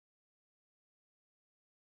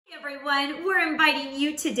Everyone, we're inviting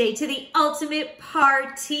you today to the ultimate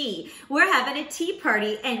party. We're having a tea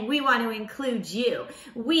party and we want to include you.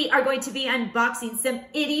 We are going to be unboxing some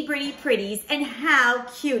itty bitty pretties, and how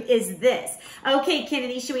cute is this? Okay,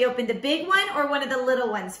 Kennedy, should we open the big one or one of the little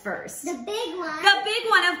ones first? The big one. The big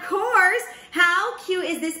one, of course. How cute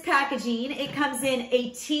is this packaging? It comes in a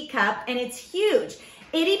teacup and it's huge.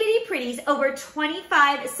 Itty bitty pretties, over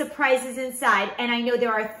 25 surprises inside, and I know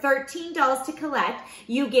there are 13 dolls to collect.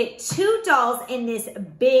 You get 2 dolls in this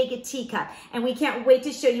big teacup, and we can't wait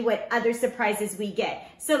to show you what other surprises we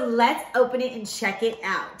get. So let's open it and check it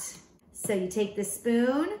out. So you take the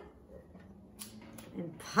spoon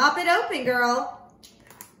and pop it open, girl.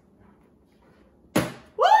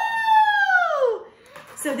 Woo!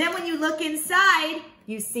 So then when you look inside,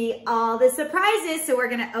 you see all the surprises, so we're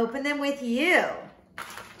gonna open them with you.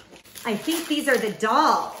 I think these are the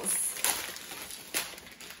dolls.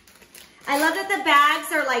 I love that the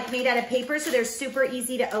bags are like made out of paper, so they're super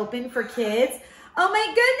easy to open for kids. Oh my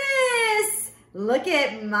goodness. Look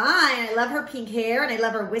at mine. I love her pink hair and I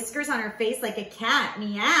love her whiskers on her face like a cat.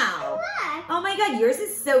 Meow. Oh my God, yours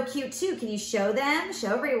is so cute too. Can you show them?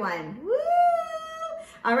 Show everyone. Woo!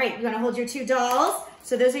 All right, you wanna hold your 2 dolls?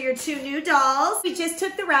 So those are your 2 new dolls. We just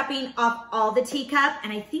took the wrapping off all the teacup,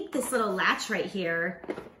 and I think this little latch right here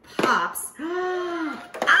pops. Oh my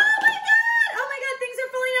God, things are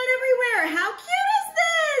falling out everywhere. How cute is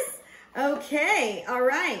this? Okay, all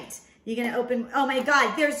right. You're gonna open, oh my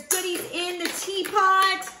God, there's goodies in the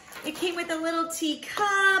teapot. It came with a little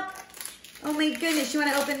teacup. Oh my goodness, you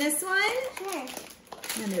wanna open this one? Sure.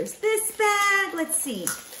 And there's this bag, let's see.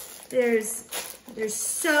 There's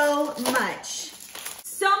so much.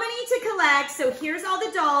 So many to collect. So here's all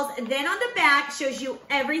the dolls, and then on the back shows you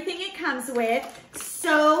everything it comes with.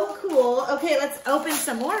 So cool. Okay, let's open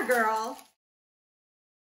some more, girl.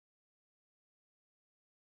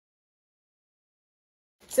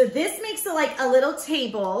 So this makes it like a little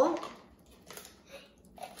table.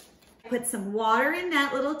 Put some water in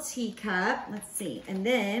that little teacup. Let's see. And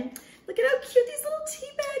then look at how cute these little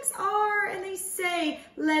tea bags are. And they say,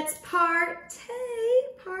 let's party.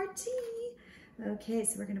 Okay,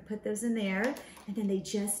 so we're gonna put those in there, and then they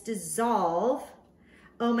just dissolve.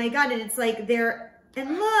 Oh my God, and it's like they're,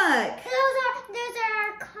 and look. Those are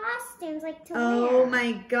our costumes, like to wear. Oh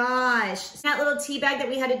my gosh. That little tea bag that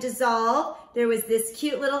we had to dissolve, there was this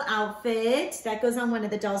cute little outfit. That goes on one of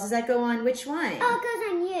the dolls. Does that go on which one? Oh, it goes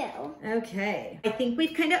on you. Okay. I think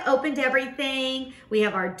we've kind of opened everything. We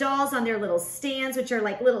have our dolls on their little stands, which are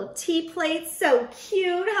like little tea plates. So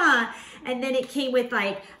cute, huh? And then it came with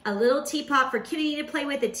like a little teapot for Kennedy to play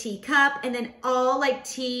with, a teacup, and then all like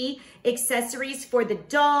tea accessories for the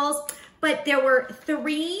dolls. But there were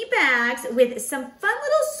 3 bags with some fun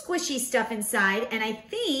little squishy stuff inside. And I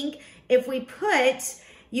think if we put,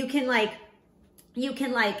 you can like,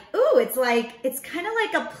 ooh, it's kind of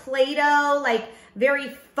like a Play-Doh, like very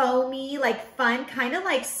foamy, like fun, kind of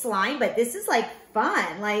like slime, but this is like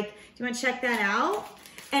fun. Like, do you want to check that out?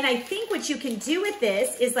 And I think what you can do with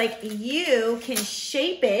this is like, you can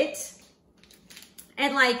shape it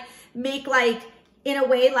and like make like, in a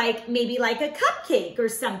way, like maybe like a cupcake or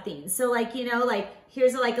something. So like, you know, like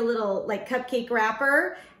here's like a little like cupcake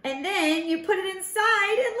wrapper, and then you put it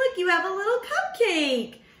inside and look, you have a little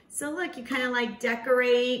cupcake. So look, you kind of like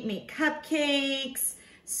decorate, make cupcakes.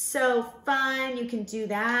 So fun. You can do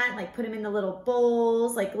that, like put them in the little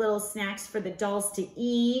bowls, like little snacks for the dolls to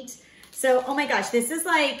eat. So, oh my gosh, this is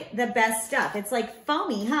like the best stuff. It's like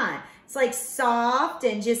foamy, huh? It's like soft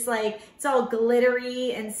and just like, it's all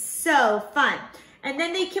glittery and so fun. And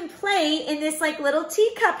then they can play in this like little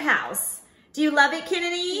teacup house. Do you love it,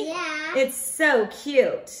 Kennedy? Yeah. It's so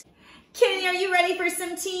cute. Kennedy, are you ready for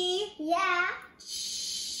some tea? Yeah.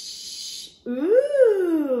 Shh.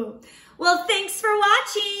 Ooh. Well, thanks for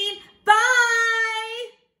watching.